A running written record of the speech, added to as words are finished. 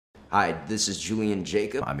Hi, this is Julian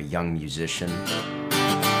Jacob. I'm a young musician.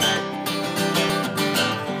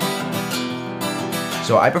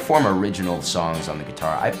 So I perform original songs on the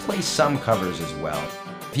guitar. I play some covers as well.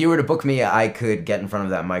 If you were to book me, I could get in front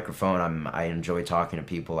of that microphone. I enjoy talking to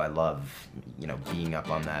people. I love, being up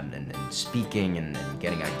on that and speaking and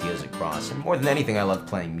getting ideas across. And more than anything, I love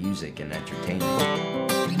playing music and entertainment.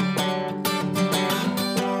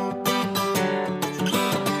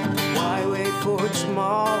 For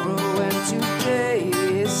tomorrow and today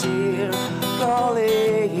is here,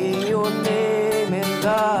 calling your name in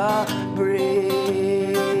the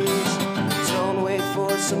breeze. Don't wait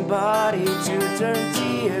for somebody to turn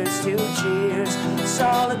tears to cheers.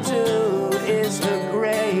 Solitude is the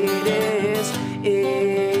greatest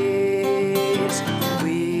ease.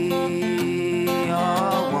 We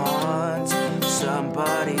all want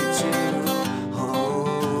somebody to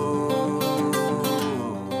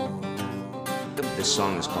This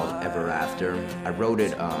song is called Ever After. I wrote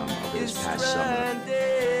it over this past summer.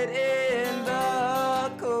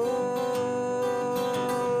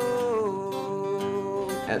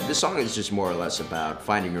 This song is just more or less about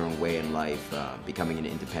finding your own way in life, becoming an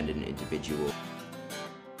independent individual.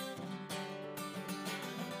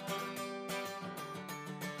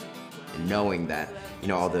 And knowing that,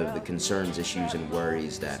 all the concerns, issues, and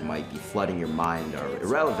worries that might be flooding your mind are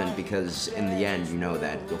irrelevant, because in the end, you know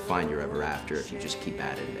that you'll find your ever after if you just keep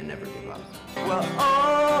at it and never give up. Well,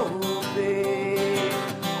 all will be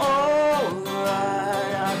alright.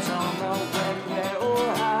 I don't know when, where,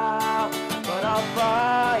 or how, but I'll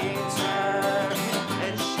find her,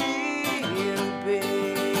 and she'll be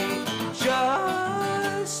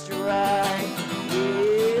just right.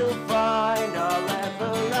 We'll find our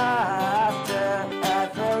ever after,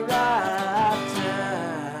 ever after.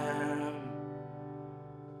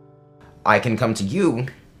 I can come to you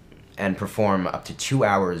and perform up to 2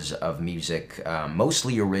 hours of music,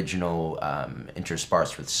 mostly original,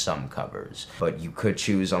 interspersed with some covers. But you could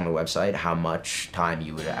choose on the website how much time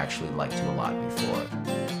you would actually like to allot me for.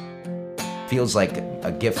 Feels like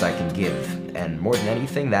a gift I can give, and more than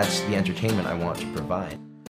anything, that's the entertainment I want to provide.